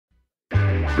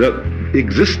that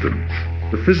existence,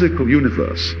 the physical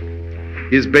universe,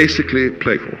 is basically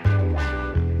playful.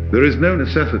 There is no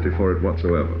necessity for it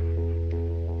whatsoever.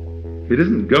 It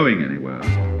isn't going anywhere.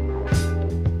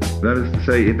 That is to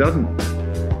say, it doesn't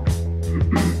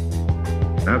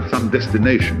have some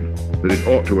destination that it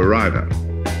ought to arrive at.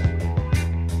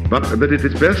 But that it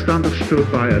is best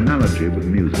understood by analogy with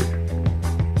music.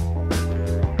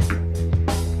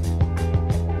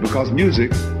 Because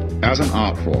music, as an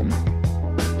art form,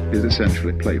 is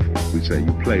essentially playful. We say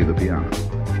you play the piano.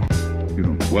 You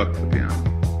don't work the piano.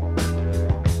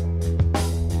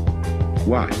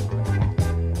 Why?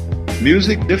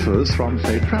 Music differs from,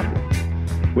 say, travel.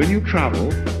 When you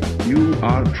travel, you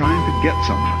are trying to get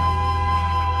somewhere.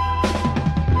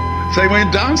 Same way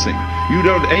in dancing. You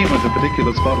don't aim at a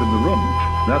particular spot in the room.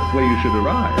 That's where you should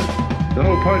arrive. The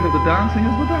whole point of the dancing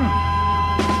is the dance.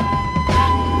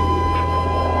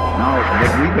 Now,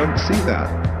 but we don't see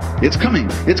that. It's coming,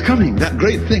 that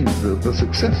great thing, the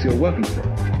success you're working for.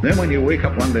 Then when you wake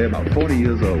up one day about 40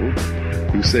 years old,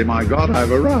 you say, my God,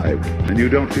 I've arrived. And you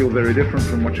don't feel very different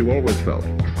from what you always felt.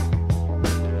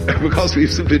 Because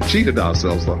we've simply cheated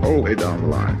ourselves the whole way down the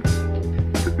line.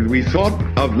 We thought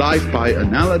of life by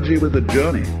analogy with a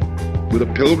journey, with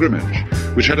a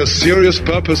pilgrimage, which had a serious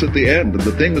purpose at the end, and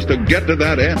the thing was to get to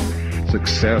that end,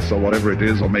 success or whatever it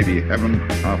is, or maybe heaven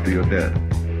after you're dead.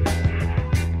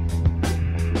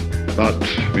 But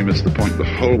we missed the point the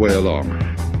whole way along.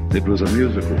 It was a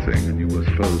musical thing, and you were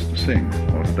supposed to sing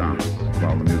or to dance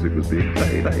while the music was being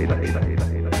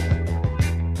played.